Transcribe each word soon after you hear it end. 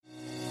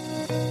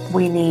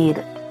We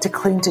need to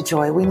cling to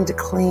joy. We need to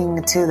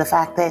cling to the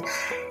fact that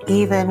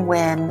even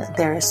when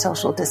there is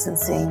social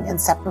distancing and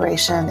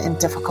separation and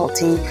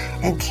difficulty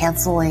and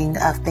canceling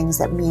of things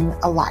that mean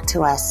a lot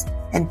to us,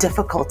 and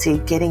difficulty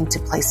getting to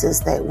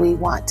places that we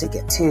want to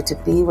get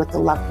to be with the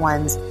loved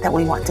ones that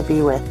we want to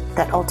be with,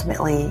 that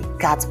ultimately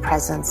God's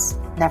presence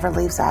never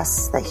leaves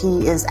us, that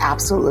He is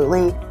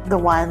absolutely the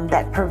one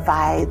that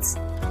provides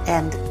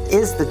and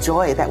is the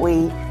joy that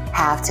we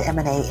have to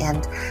emanate.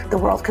 And the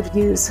world could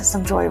use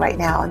some joy right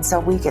now. And so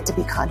we get to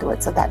be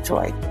conduits of that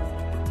joy.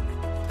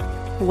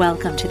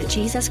 Welcome to the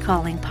Jesus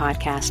Calling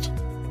podcast.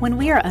 When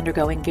we are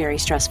undergoing very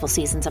stressful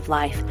seasons of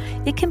life,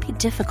 it can be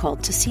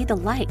difficult to see the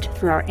light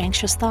through our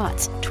anxious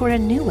thoughts toward a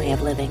new way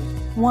of living,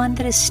 one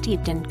that is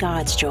steeped in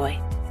God's joy.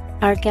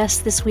 Our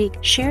guests this week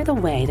share the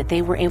way that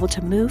they were able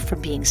to move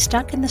from being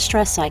stuck in the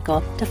stress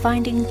cycle to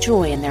finding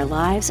joy in their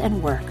lives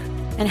and work,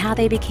 and how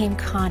they became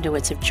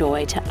conduits of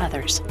joy to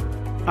others.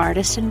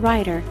 Artist and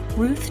writer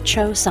Ruth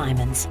Cho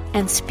Simons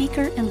and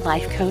speaker and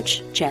life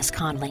coach Jess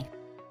Conley.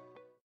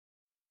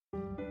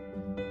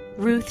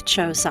 Ruth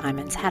Cho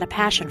Simons had a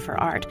passion for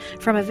art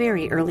from a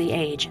very early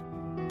age,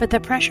 but the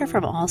pressure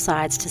from all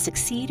sides to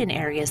succeed in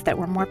areas that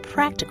were more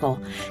practical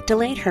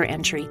delayed her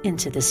entry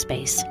into this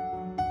space.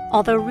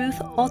 Although Ruth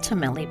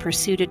ultimately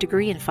pursued a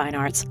degree in fine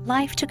arts,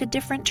 life took a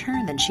different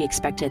turn than she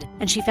expected,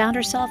 and she found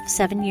herself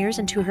 7 years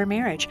into her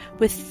marriage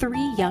with 3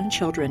 young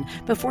children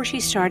before she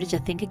started to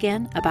think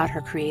again about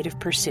her creative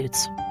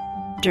pursuits.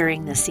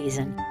 During this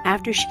season,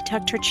 after she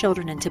tucked her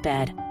children into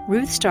bed,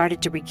 Ruth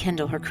started to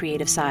rekindle her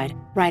creative side,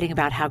 writing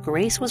about how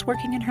grace was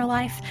working in her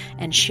life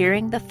and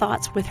sharing the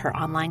thoughts with her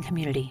online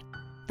community.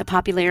 The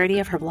popularity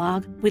of her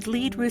blog would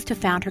lead Ruth to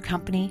found her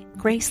company,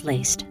 Grace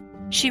Laced.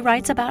 She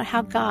writes about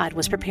how God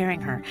was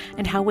preparing her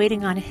and how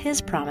waiting on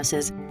His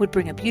promises would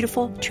bring a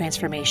beautiful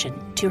transformation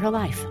to her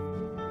life.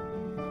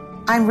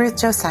 I'm Ruth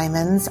Cho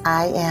Simons.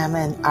 I am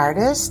an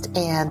artist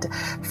and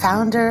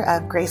founder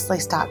of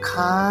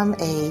GraceLaced.com,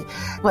 a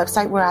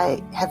website where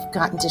I have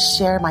gotten to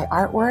share my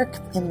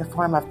artwork in the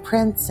form of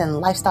prints and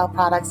lifestyle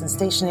products and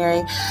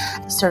stationery,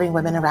 serving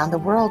women around the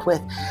world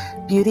with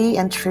beauty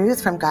and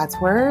truth from God's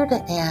Word.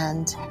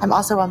 And I'm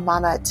also a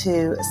mama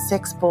to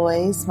 6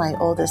 boys. My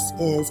oldest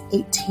is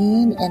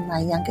 18 and my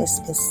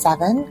youngest is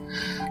 7.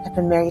 I've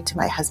been married to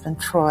my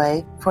husband,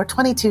 Troy, for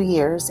 22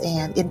 years.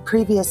 And in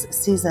previous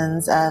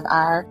seasons of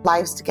our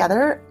lives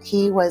together,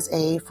 he was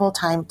a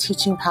full-time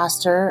teaching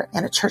pastor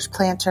and a church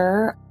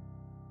planter.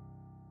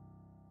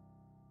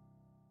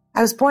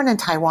 I was born in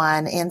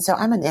Taiwan, and so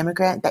I'm an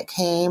immigrant that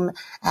came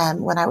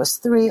when I was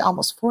 3,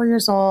 almost 4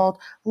 years old,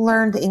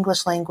 learned the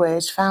English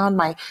language, found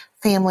my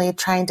family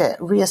trying to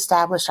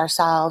reestablish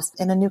ourselves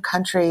in a new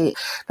country.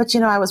 But,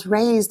 I was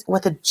raised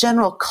with a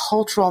general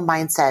cultural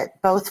mindset,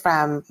 both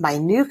from my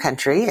new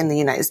country in the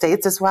United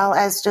States, as well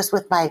as just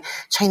with my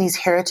Chinese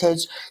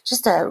heritage,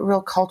 just a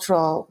real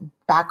cultural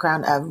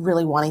background of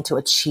really wanting to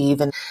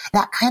achieve. And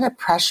that kind of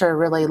pressure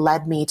really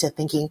led me to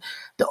thinking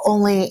the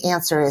only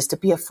answer is to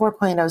be a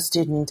 4.0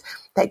 student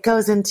that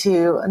goes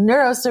into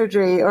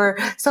neurosurgery or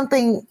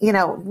something,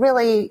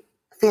 really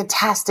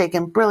fantastic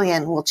and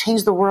brilliant, will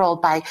change the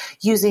world by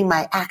using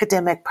my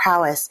academic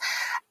prowess.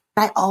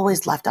 I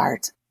always loved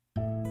art.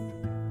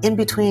 In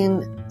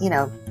between,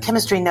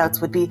 chemistry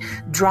notes would be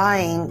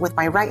drawing with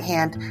my right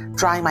hand,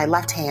 drawing my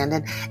left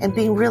hand, and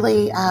being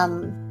really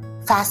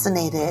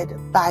fascinated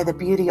by the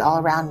beauty all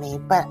around me.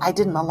 But I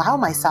didn't allow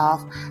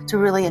myself to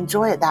really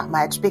enjoy it that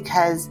much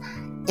because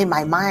in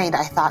my mind,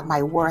 I thought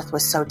my worth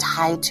was so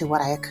tied to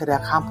what I could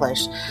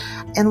accomplish.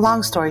 And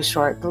long story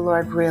short, the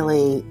Lord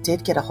really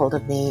did get a hold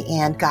of me,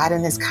 and God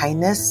in His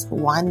kindness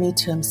won me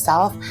to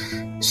Himself,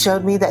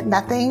 showed me that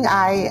nothing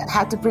I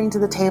had to bring to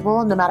the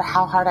table, no matter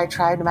how hard I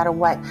tried, no matter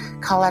what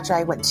college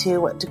I went to,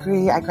 what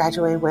degree I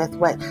graduated with,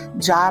 what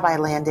job I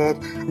landed,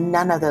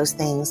 none of those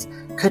things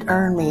could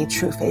earn me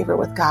true favor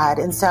with God.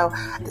 And so,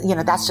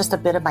 that's just a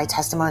bit of my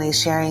testimony,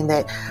 sharing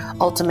that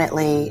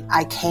ultimately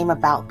I came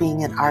about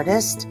being an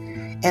artist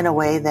in a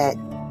way that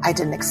I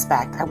didn't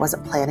expect. I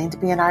wasn't planning to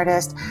be an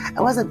artist.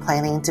 I wasn't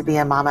planning to be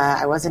a mama.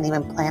 I wasn't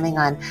even planning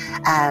on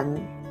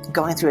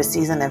going through a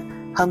season of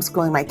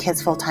homeschooling my kids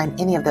full-time,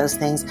 any of those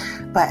things.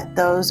 But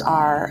those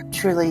are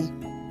truly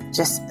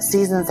just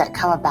seasons that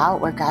come about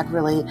where God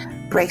really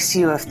breaks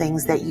you of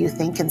things that you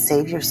think can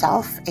save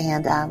yourself.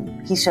 And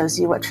He shows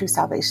you what true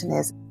salvation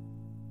is.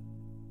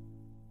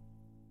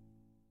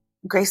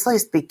 Grace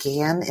Laced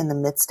began in the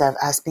midst of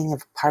us being a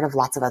part of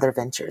lots of other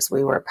ventures.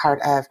 We were a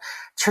part of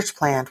church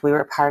plant. We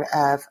were a part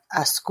of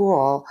a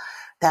school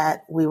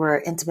that we were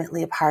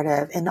intimately a part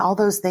of. And all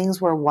those things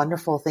were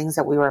wonderful things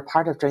that we were a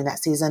part of during that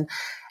season.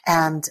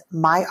 And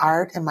my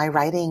art and my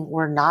writing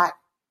were not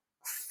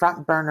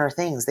front burner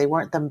things. They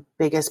weren't the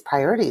biggest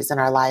priorities in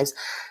our lives.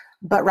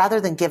 But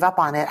rather than give up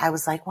on it, I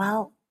was like,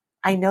 well,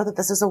 I know that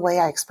this is a way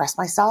I express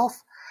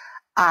myself.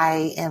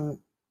 I am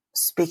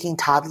speaking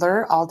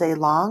toddler all day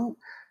long.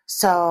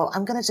 So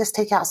I'm going to just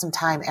take out some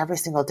time every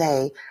single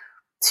day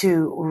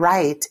to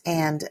write.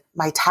 And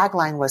my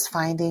tagline was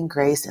finding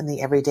grace in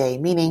the everyday,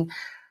 meaning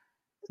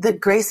the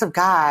grace of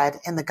God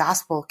and the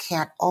gospel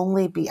can't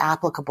only be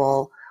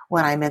applicable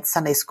when I'm at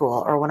Sunday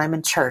school or when I'm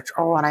in church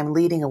or when I'm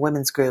leading a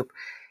women's group.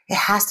 It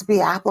has to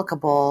be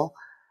applicable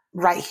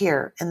right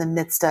here in the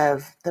midst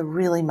of the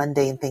really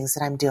mundane things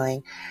that I'm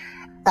doing.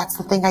 That's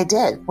the thing I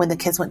did. When the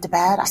kids went to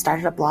bed, I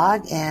started a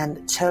blog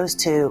and chose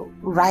to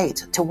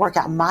write, to work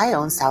out my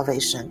own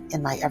salvation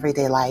in my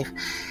everyday life.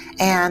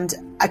 And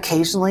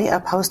occasionally a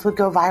post would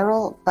go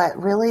viral,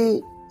 but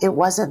really it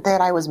wasn't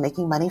that I was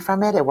making money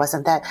from it. It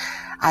wasn't that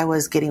I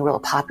was getting real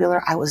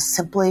popular. I was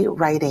simply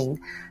writing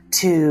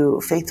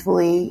to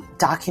faithfully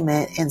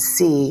document and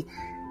see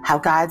how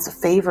God's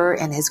favor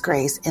and his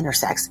grace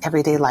intersects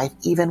everyday life,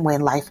 even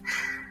when life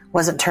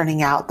wasn't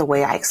turning out the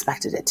way I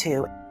expected it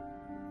to.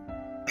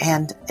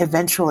 And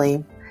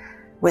eventually,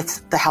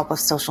 with the help of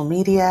social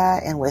media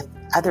and with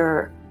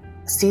other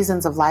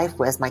seasons of life,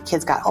 as my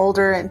kids got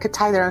older and could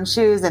tie their own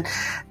shoes and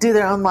do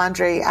their own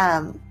laundry,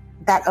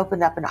 that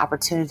opened up an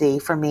opportunity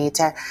for me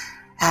to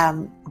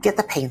get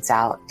the paints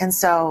out. And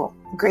so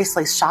Grace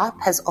Lace Shop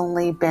has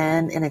only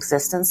been in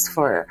existence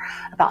for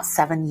about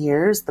 7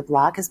 years. The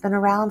blog has been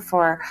around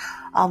for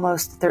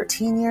almost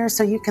 13 years.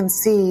 So you can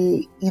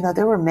see,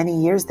 there were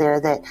many years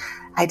there that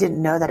I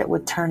didn't know that it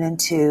would turn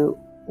into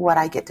what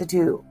I get to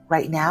do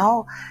right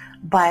now.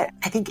 But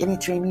I think any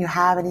dream you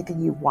have,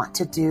 anything you want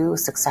to do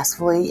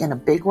successfully in a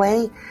big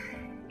way,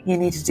 you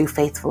need to do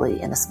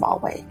faithfully in a small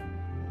way.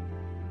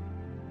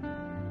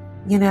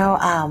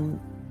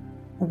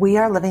 We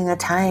are living a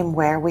time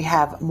where we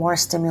have more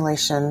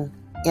stimulation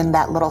in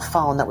that little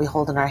phone that we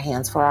hold in our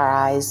hands for our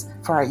eyes,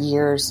 for our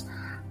ears,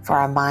 for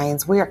our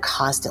minds. We are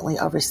constantly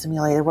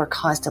overstimulated. We're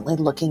constantly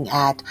looking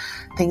at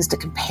things to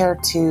compare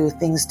to,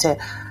 things to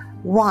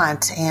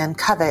want and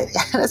covet.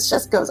 And it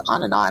just goes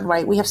on and on,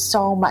 right? We have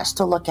so much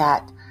to look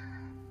at,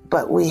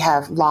 but we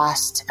have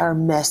lost or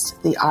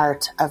missed the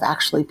art of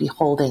actually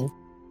beholding.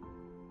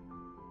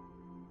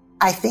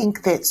 I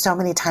think that so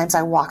many times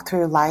I walk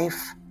through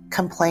life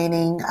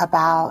complaining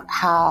about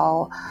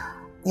how,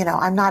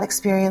 I'm not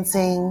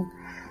experiencing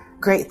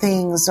great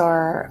things,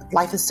 or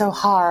life is so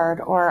hard,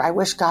 or I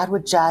wish God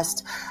would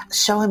just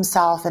show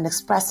himself and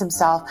express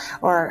himself,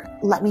 or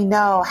let me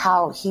know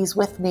how he's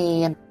with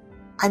me. And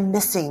I'm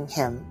missing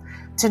him.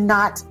 To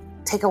not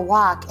take a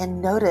walk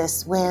and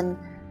notice when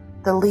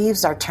the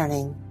leaves are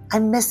turning.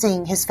 I'm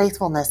missing his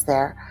faithfulness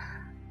there.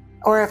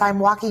 Or if I'm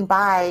walking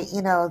by,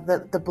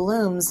 the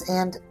blooms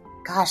and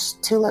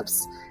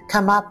tulips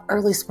come up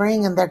early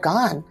spring and they're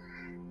gone.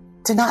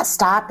 To not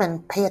stop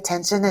and pay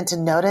attention and to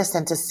notice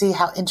and to see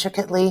how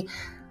intricately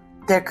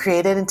they're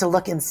created, and to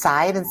look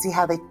inside and see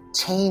how they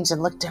change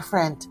and look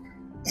different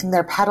in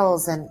their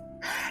petals. And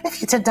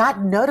if you to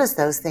not notice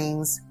those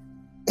things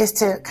is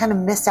to kind of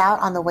miss out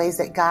on the ways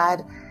that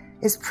God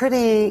is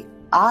pretty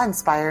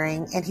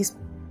awe-inspiring, and he's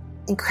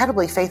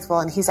incredibly faithful,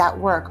 and he's at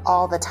work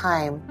all the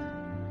time,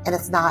 and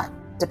it's not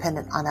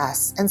dependent on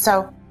us. And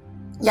so,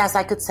 yes,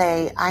 I could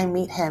say I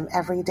meet him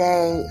every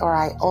day, or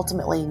I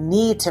ultimately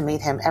need to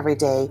meet him every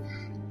day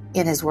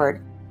in his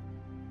word.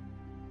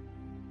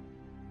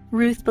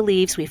 Ruth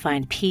believes we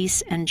find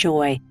peace and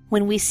joy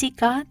when we seek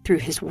God through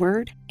his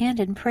word and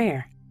in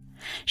prayer.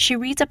 She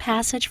reads a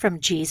passage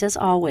from Jesus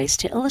Always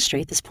to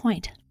illustrate this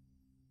point.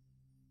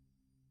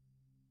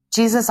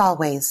 Jesus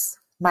Always,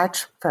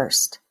 March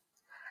 1st.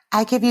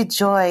 I give you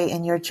joy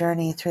in your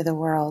journey through the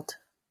world.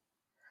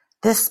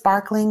 This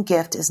sparkling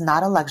gift is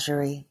not a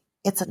luxury,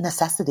 it's a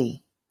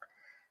necessity.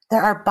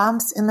 There are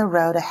bumps in the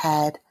road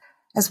ahead,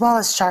 as well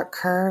as sharp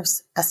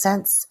curves,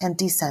 ascents, and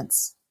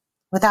descents.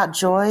 Without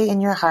joy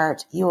in your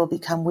heart, you will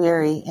become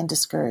weary and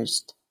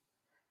discouraged.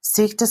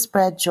 Seek to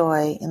spread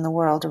joy in the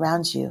world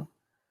around you.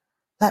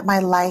 Let my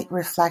light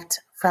reflect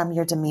from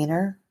your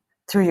demeanor,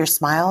 through your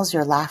smiles,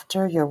 your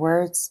laughter, your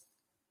words.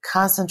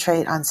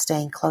 Concentrate on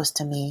staying close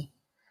to me,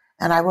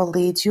 and I will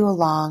lead you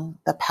along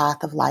the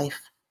path of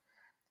life.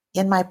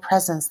 In my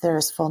presence, there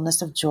is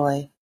fullness of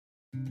joy.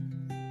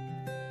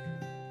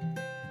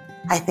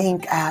 I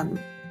think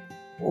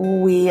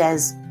we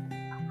as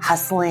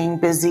hustling,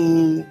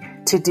 busy,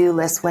 to-do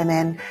list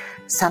women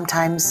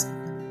sometimes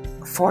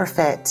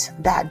forfeit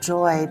that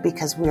joy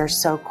because we are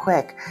so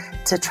quick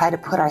to try to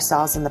put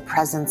ourselves in the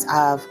presence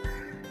of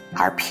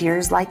our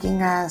peers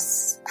liking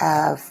us,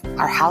 of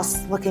our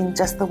house looking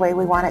just the way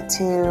we want it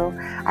to,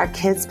 our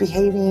kids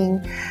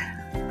behaving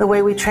the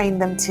way we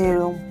trained them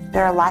to.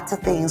 There are lots of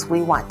things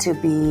we want to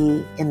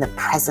be in the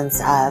presence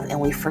of, and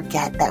we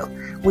forget that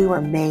we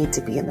were made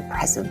to be in the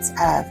presence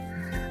of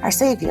our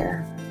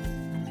Savior.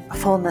 A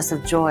fullness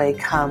of joy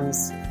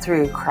comes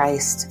through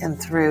Christ and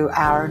through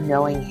our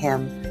knowing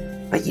him.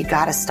 But you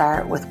got to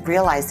start with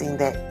realizing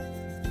that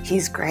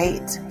he's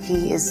great.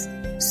 He is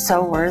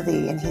so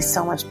worthy, and he's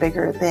so much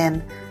bigger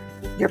than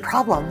your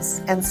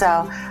problems. And so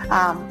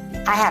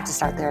I have to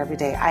start there every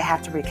day. I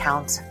have to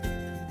recount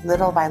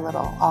little by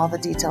little all the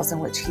details in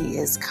which he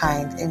is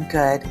kind and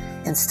good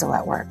and still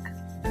at work.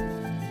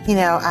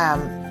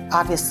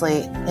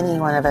 obviously any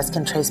one of us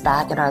can trace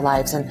back in our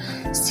lives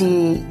and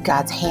see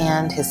God's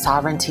hand, his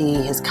sovereignty,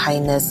 his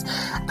kindness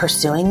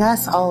pursuing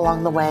us all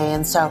along the way.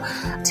 And so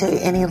to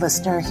any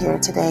listener here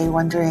today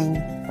wondering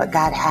what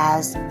God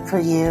has for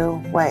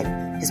you, what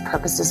his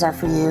purposes are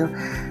for you,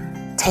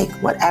 take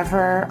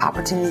whatever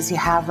opportunities you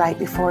have right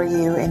before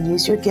you and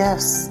use your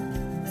gifts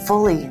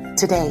fully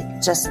today.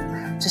 Just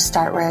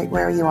start right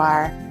where you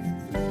are.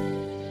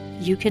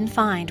 You can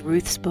find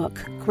Ruth's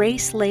book,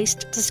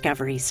 Grace-Laced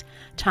Discoveries,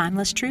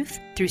 Timeless Truth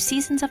Through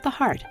Seasons of the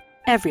Heart,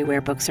 everywhere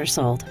books are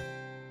sold.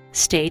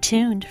 Stay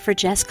tuned for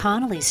Jess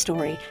Connolly's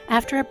story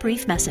after a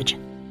brief message.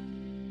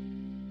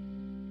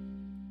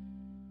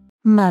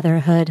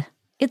 Motherhood.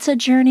 It's a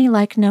journey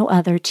like no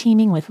other,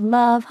 teeming with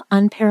love,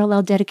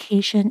 unparalleled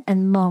dedication,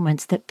 and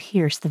moments that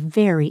pierce the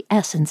very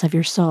essence of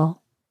your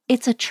soul.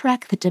 It's a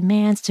trek that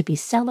demands to be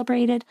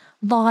celebrated,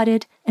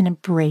 lauded, and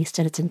embraced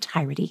in its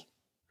entirety.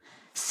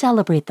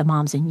 Celebrate the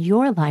moms in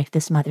your life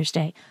this Mother's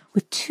Day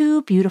with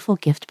 2 beautiful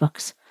gift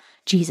books,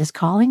 Jesus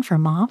Calling for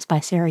Moms by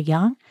Sarah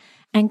Young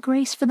and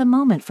Grace for the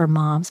Moment for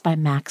Moms by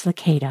Max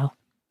Lucado.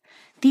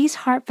 These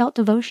heartfelt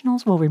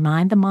devotionals will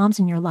remind the moms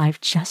in your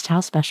life just how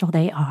special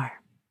they are.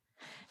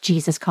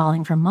 Jesus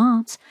Calling for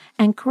Moms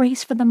and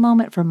Grace for the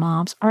Moment for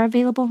Moms are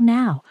available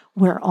now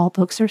where all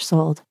books are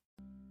sold.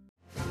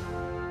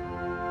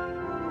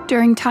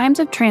 During times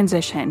of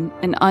transition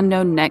and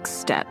unknown next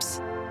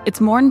steps, it's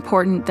more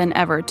important than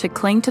ever to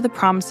cling to the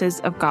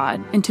promises of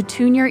God and to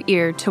tune your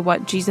ear to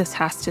what Jesus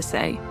has to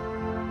say.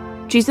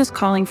 Jesus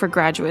Calling for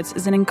Graduates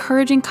is an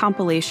encouraging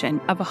compilation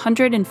of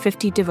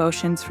 150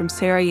 devotions from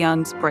Sarah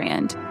Young's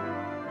brand.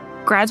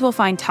 Grads will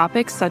find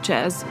topics such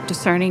as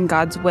discerning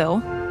God's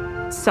will,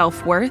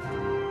 self-worth,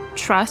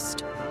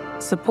 trust,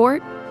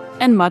 support,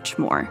 and much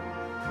more.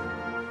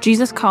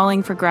 Jesus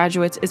Calling for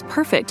Graduates is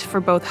perfect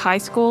for both high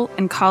school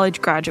and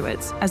college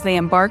graduates as they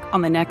embark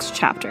on the next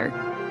chapter.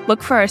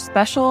 Look for a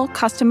special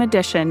custom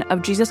edition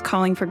of Jesus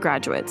Calling for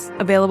Graduates,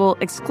 available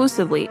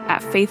exclusively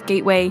at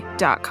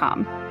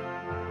faithgateway.com.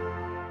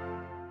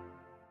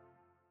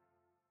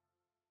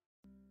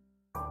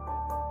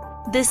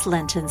 This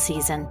Lenten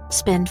season,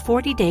 spend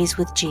 40 days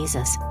with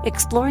Jesus,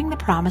 exploring the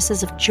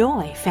promises of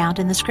joy found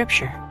in the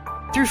Scripture.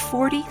 Through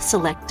 40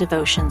 select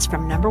devotions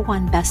from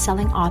 #1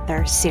 best-selling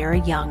author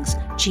Sarah Young's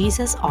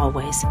Jesus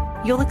Always,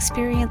 you'll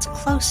experience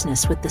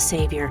closeness with the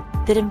Savior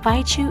that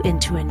invites you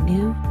into a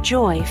new,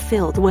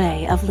 joy-filled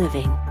way of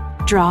living.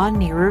 Draw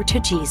nearer to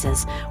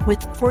Jesus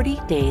with 40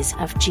 Days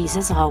of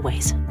Jesus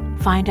Always.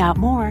 Find out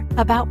more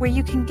about where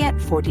you can get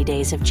 40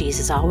 Days of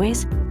Jesus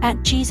Always at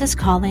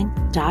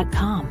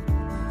JesusCalling.com.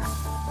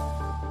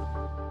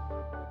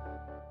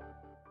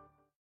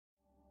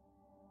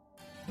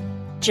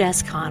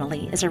 Jess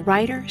Connolly is a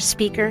writer,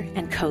 speaker,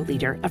 and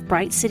co-leader of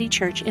Bright City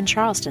Church in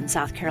Charleston,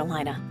 South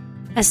Carolina.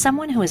 As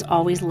someone who has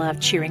always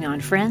loved cheering on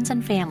friends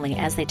and family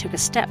as they took a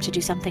step to do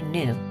something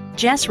new,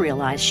 Jess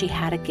realized she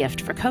had a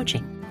gift for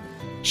coaching.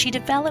 She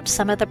developed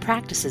some of the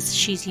practices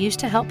she's used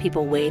to help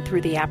people wade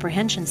through the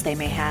apprehensions they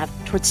may have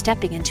toward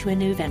stepping into a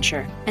new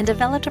venture, and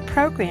developed a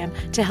program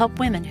to help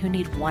women who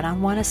need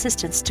one-on-one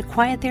assistance to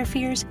quiet their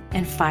fears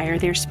and fire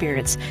their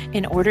spirits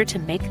in order to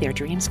make their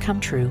dreams come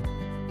true.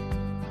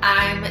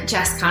 I'm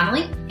Jess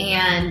Connolly,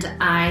 and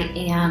I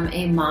am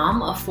a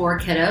mom of 4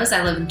 kiddos.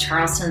 I live in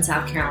Charleston,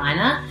 South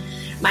Carolina.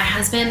 My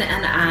husband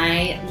and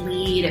I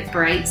lead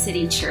Bright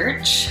City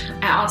Church.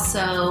 I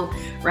also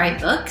write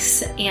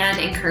books and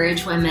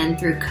encourage women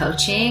through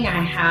coaching.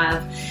 I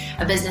have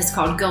a business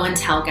called Go and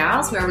Tell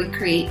Gals, where we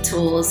create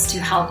tools to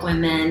help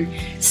women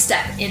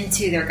step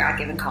into their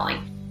God-given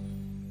calling.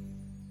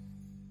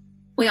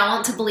 We all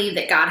want to believe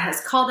that God has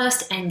called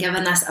us and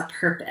given us a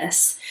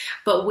purpose,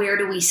 but where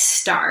do we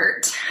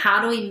start? How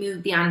do we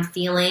move beyond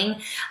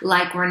feeling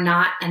like we're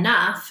not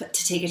enough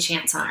to take a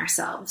chance on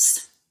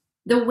ourselves?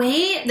 The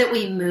way that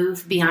we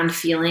move beyond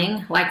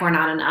feeling like we're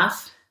not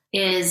enough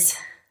is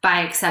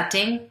by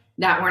accepting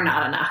that we're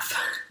not enough.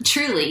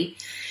 Truly,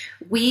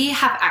 we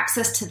have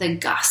access to the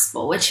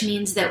gospel, which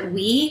means that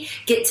we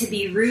get to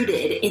be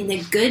rooted in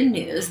the good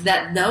news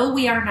that though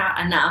we are not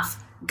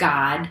enough,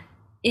 God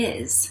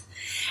is.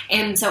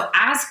 And so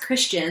as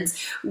Christians,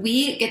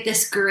 we get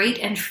this great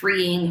and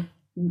freeing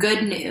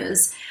good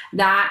news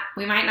that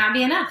we might not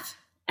be enough,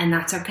 and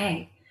that's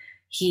okay.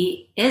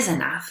 He is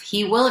enough.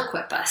 He will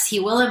equip us.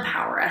 He will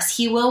empower us.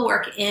 He will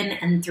work in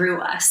and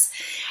through us.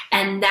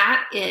 And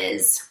that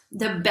is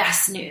the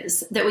best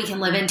news that we can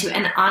live into.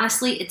 And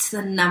honestly, it's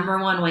the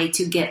 #1 way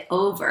to get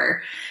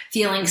over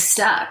feeling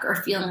stuck or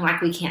feeling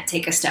like we can't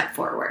take a step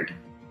forward.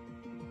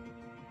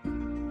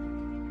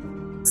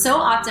 So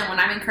often when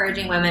I'm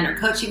encouraging women or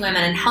coaching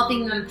women and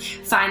helping them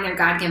find their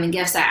God-given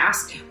gifts, I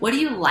ask, what do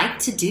you like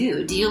to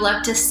do? Do you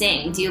love to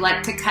sing? Do you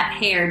like to cut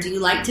hair? Do you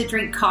like to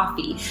drink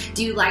coffee?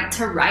 Do you like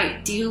to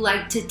write? Do you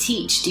like to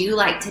teach? Do you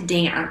like to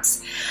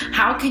dance?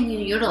 How can you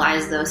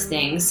utilize those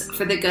things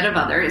for the good of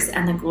others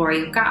and the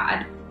glory of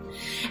God?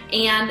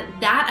 And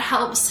that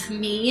helps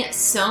me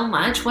so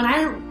much. When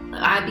I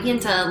I begin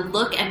to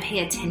look and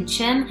pay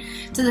attention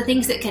to the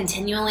things that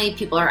continually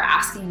people are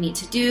asking me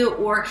to do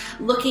or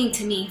looking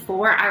to me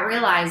for, I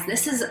realize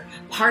this is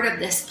part of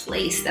this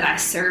place that I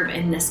serve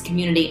in this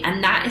community,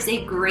 and that is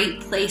a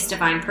great place to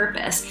find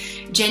purpose.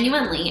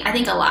 Genuinely, I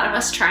think a lot of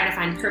us try to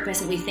find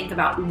purpose and we think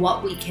about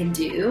what we can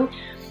do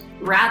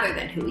rather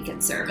than who we can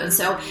serve. And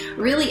so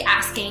really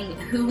asking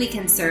who we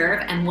can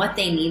serve and what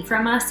they need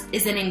from us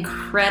is an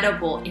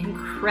incredible,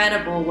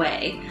 incredible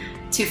way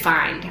to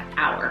find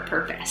our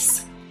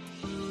purpose.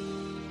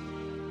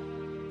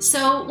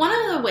 So one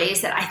of the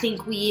ways that I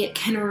think we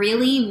can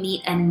really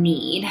meet a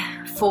need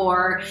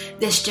for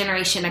this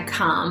generation to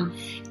come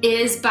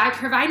is by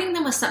providing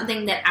them with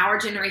something that our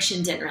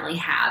generation didn't really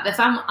have. If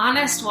I'm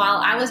honest, while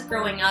I was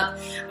growing up,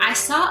 I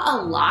saw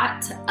a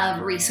lot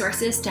of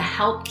resources to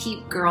help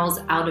keep girls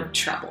out of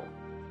trouble.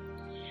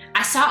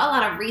 I saw a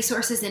lot of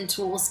resources and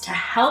tools to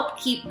help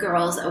keep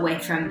girls away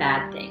from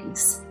bad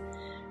things.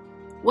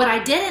 What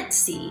I didn't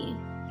see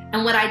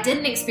and what I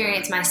didn't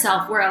experience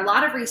myself were a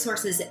lot of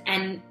resources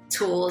and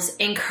tools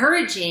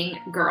encouraging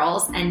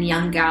girls and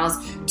young gals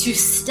to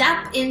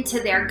step into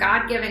their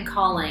God-given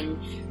calling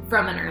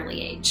from an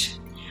early age.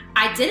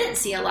 I didn't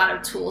see a lot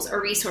of tools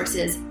or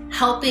resources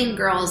helping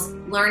girls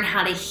learn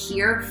how to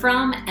hear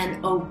from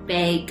and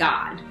obey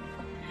God.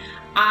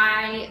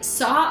 I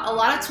saw a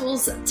lot of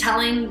tools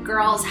telling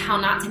girls how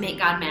not to make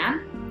God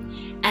mad,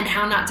 and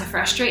how not to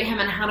frustrate him,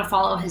 and how to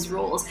follow his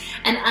rules.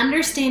 And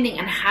understanding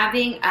and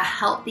having a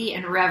healthy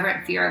and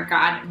reverent fear of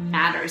God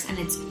matters, and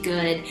it's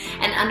good.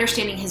 And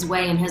understanding his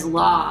way and his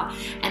law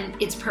and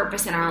its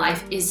purpose in our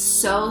life is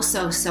so,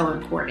 so, so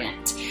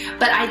important.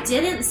 But I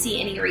didn't see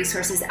any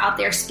resources out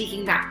there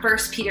speaking that 1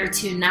 Peter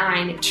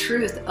 2:9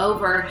 truth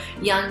over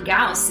young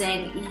gals,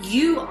 saying,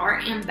 you are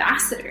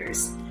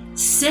ambassadors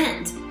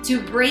sent to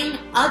bring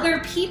other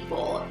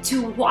people,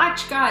 to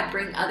watch God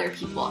bring other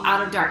people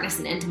out of darkness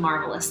and into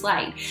marvelous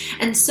light.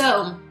 And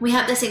so we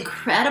have this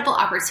incredible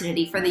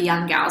opportunity for the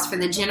young gals, for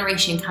the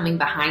generation coming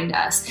behind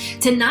us,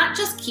 to not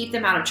just keep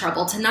them out of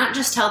trouble, to not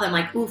just tell them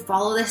like, ooh,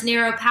 follow this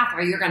narrow path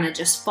or you're going to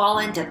just fall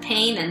into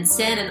pain and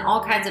sin and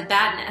all kinds of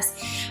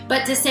badness,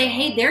 but to say,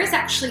 hey, there is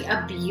actually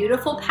a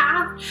beautiful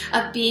path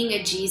of being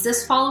a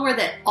Jesus follower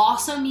that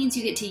also means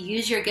you get to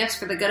use your gifts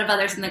for the good of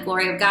others and the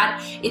glory of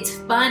God. It's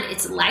fun,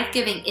 it's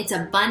life-giving, it's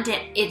abundant,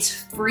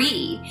 it's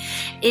free.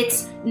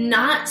 It's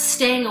not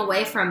staying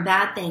away from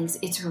bad things,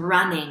 it's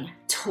running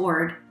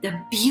toward the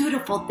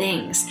beautiful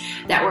things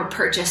that were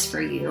purchased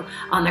for you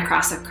on the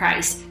cross of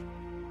Christ.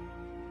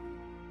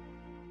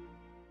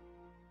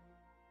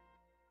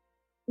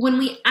 When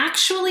we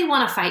actually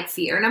want to fight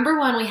fear, number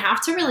one, we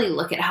have to really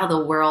look at how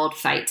the world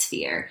fights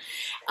fear.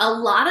 A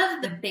lot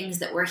of the things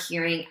that we're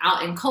hearing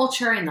out in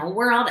culture, in the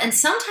world, and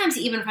sometimes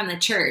even from the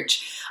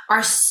church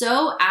are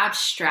so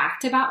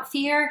abstract about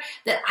fear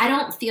that I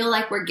don't feel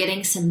like we're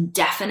getting some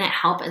definite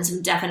help and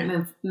some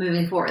definite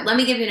moving forward. Let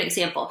me give you an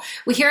example.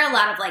 We hear a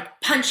lot of like,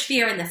 punch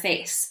fear in the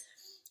face.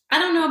 I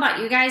don't know about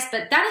you guys,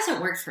 but that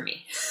doesn't work for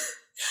me.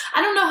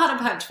 I don't know how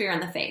to punch fear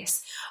in the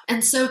face.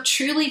 And so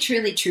truly,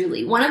 truly,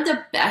 truly, one of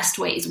the best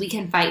ways we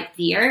can fight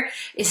fear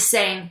is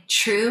saying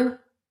true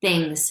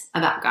things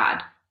about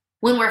God.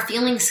 When we're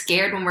feeling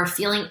scared, when we're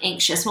feeling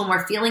anxious, when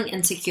we're feeling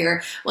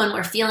insecure, when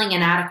we're feeling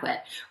inadequate,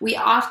 we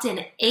often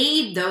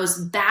aid those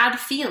bad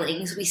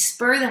feelings. We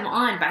spur them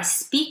on by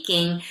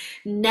speaking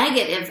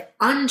negative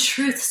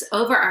untruths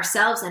over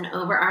ourselves and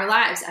over our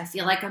lives. I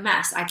feel like a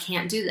mess. I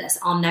can't do this.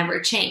 I'll never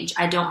change.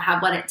 I don't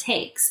have what it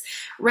takes.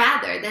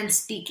 Rather than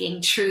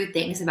speaking true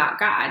things about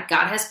God.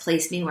 God has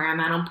placed me where I'm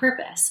at on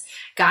purpose.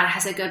 God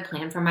has a good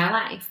plan for my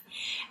life.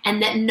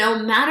 And that no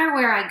matter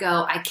where I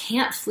go, I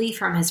can't flee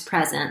from his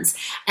presence.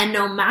 And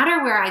no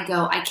matter where I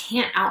go, I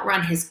can't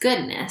outrun his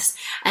goodness.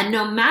 And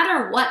no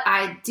matter what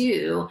I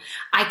do,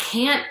 I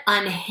can't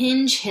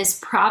unhinge his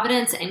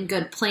providence and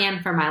good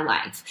plan for my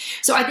life.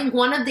 So I think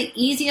one of the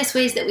easiest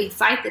ways that we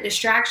fight the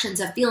distractions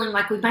of feeling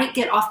like we might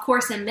get off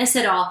course and miss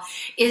it all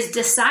is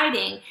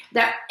deciding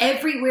that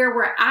everywhere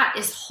we're at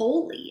is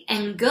holy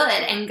and good,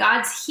 and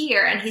God's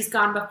here, and he's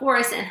gone before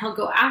us, and he'll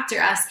go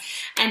after us,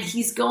 and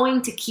he's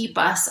going to keep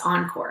us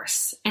on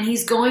course, and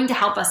he's going to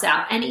help us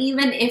out. And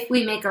even if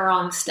we make a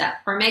wrong step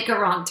or make a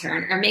wrong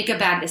turn or make a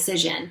bad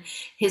decision,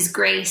 his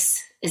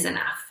grace is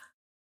enough.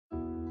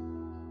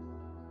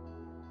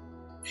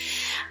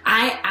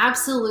 I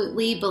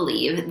absolutely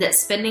believe that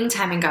spending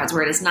time in God's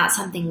Word is not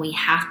something we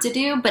have to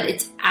do, but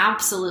it's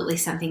absolutely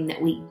something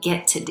that we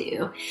get to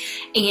do.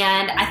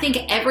 And I think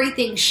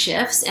everything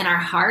shifts in our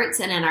hearts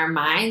and in our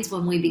minds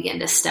when we begin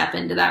to step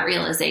into that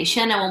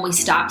realization, and when we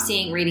stop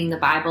seeing reading the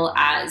Bible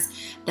as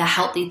the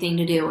healthy thing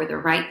to do or the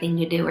right thing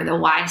to do or the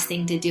wise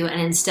thing to do, and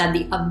instead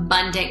the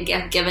abundant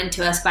gift given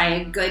to us by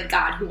a good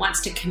God who wants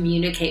to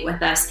communicate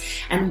with us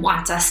and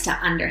wants us to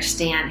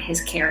understand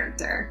his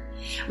character.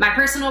 My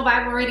personal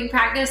Bible reading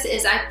practice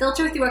is I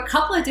filter through a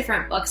couple of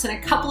different books and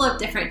a couple of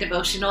different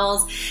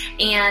devotionals,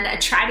 and I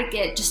try to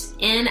get just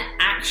in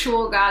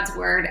actual God's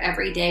word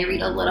every day,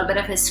 read a little bit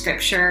of his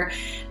scripture,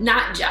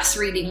 not just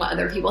reading what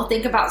other people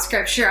think about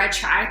scripture. I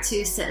try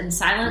to sit in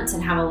silence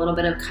and have a little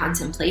bit of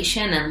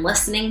contemplation and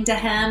listening to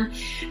him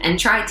and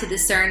try to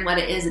discern what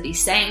it is that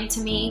he's saying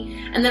to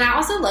me. And then I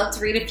also love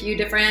to read a few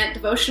different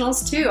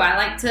devotionals too. I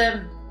like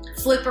to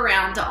flip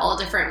around to all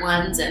different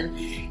ones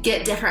and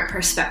get different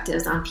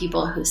perspectives on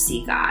people who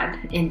see God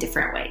in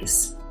different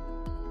ways.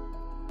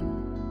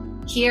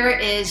 Here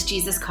is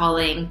Jesus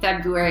Calling,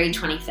 February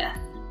 25th.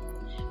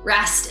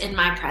 Rest in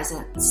my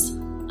presence,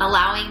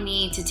 allowing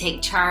me to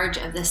take charge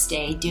of this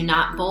day. Do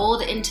not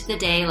bold into the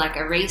day like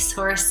a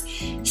racehorse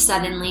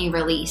suddenly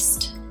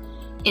released.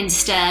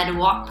 Instead,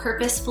 walk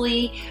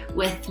purposefully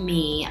with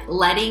me,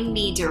 letting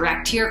me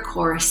direct your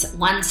course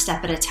one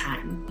step at a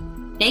time.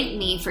 Thank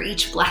me for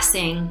each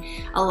blessing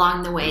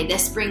along the way.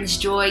 This brings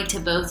joy to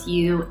both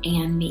you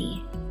and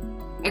me.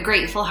 A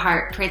grateful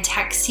heart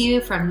protects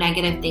you from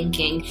negative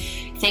thinking.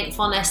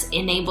 Thankfulness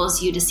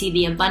enables you to see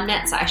the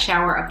abundance I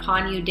shower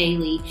upon you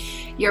daily.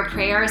 Your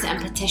prayers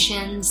and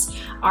petitions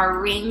are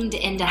ringed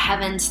into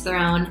heaven's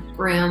throne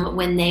room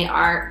when they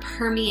are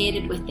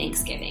permeated with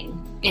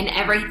thanksgiving. In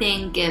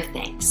everything, give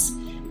thanks,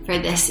 for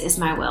this is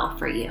my will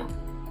for you.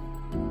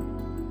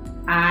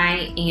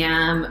 I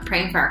am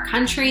praying for our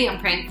country. I'm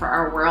praying for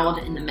our world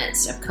in the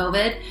midst of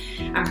COVID.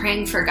 I'm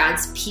praying for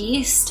God's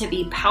peace to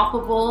be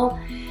palpable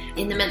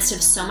in the midst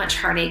of so much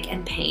heartache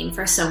and pain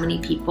for so many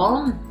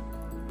people.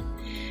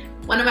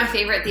 One of my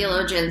favorite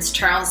theologians,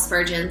 Charles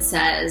Spurgeon,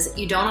 says,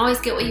 "You don't always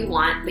get what you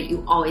want, but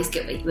you always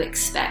get what you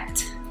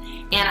expect."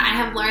 And I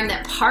have learned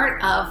that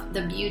part of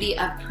the beauty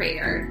of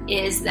prayer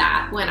is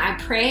that when I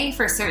pray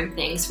for certain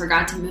things, for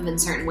God to move in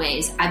certain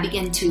ways, I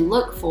begin to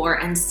look for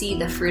and see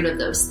the fruit of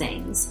those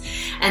things.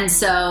 And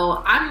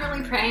so I'm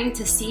really praying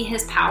to see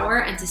his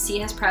power and to see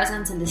his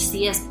presence and to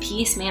see his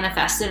peace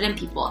manifested in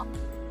people.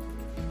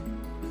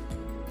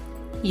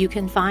 You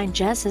can find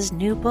Jess's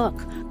new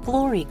book,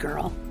 Glory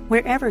Girl,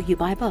 wherever you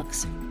buy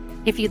books.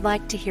 If you'd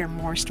like to hear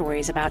more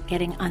stories about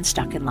getting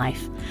unstuck in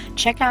life,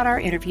 check out our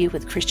interview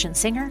with Christian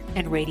singer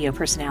and radio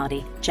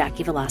personality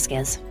Jackie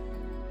Velasquez.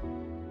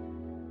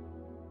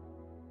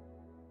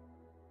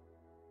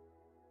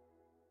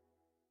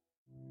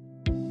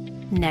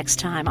 Next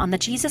time on the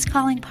Jesus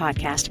Calling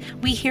podcast,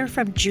 we hear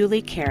from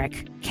Julie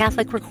Carrick,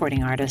 Catholic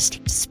recording artist,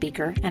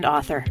 speaker, and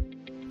author.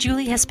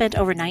 Julie has spent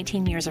over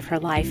 19 years of her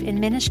life in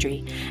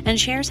ministry and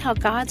shares how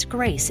God's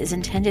grace is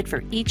intended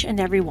for each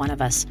and every one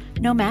of us,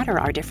 no matter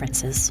our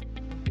differences.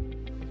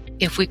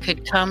 If we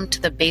could come to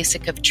the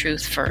basic of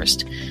truth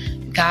first,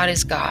 God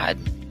is God.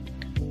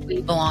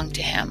 We belong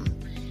to him.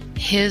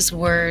 His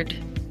word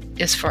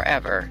is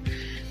forever.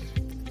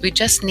 We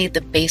just need the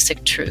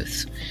basic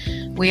truth.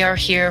 We are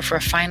here for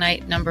a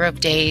finite number of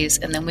days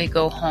and then we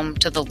go home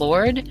to the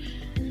Lord.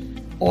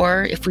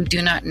 Or if we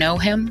do not know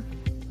him,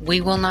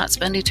 we will not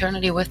spend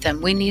eternity with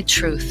him. We need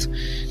truth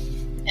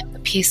and the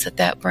peace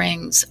that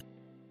brings.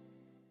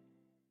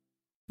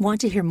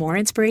 Want to hear more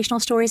inspirational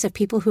stories of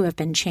people who have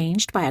been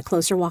changed by a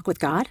closer walk with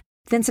God?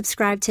 Then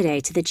subscribe today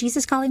to the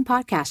Jesus Calling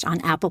podcast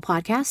on Apple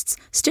Podcasts,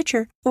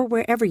 Stitcher, or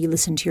wherever you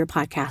listen to your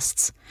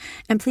podcasts.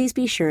 And please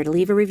be sure to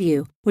leave a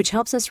review, which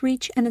helps us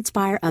reach and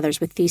inspire others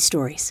with these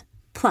stories.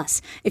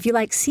 Plus, if you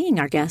like seeing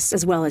our guests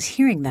as well as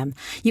hearing them,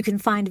 you can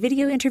find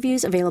video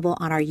interviews available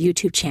on our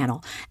YouTube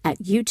channel at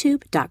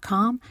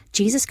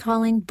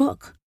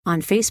youtube.com/JesusCallingBook,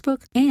 on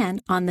Facebook,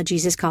 and on the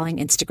Jesus Calling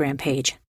Instagram page.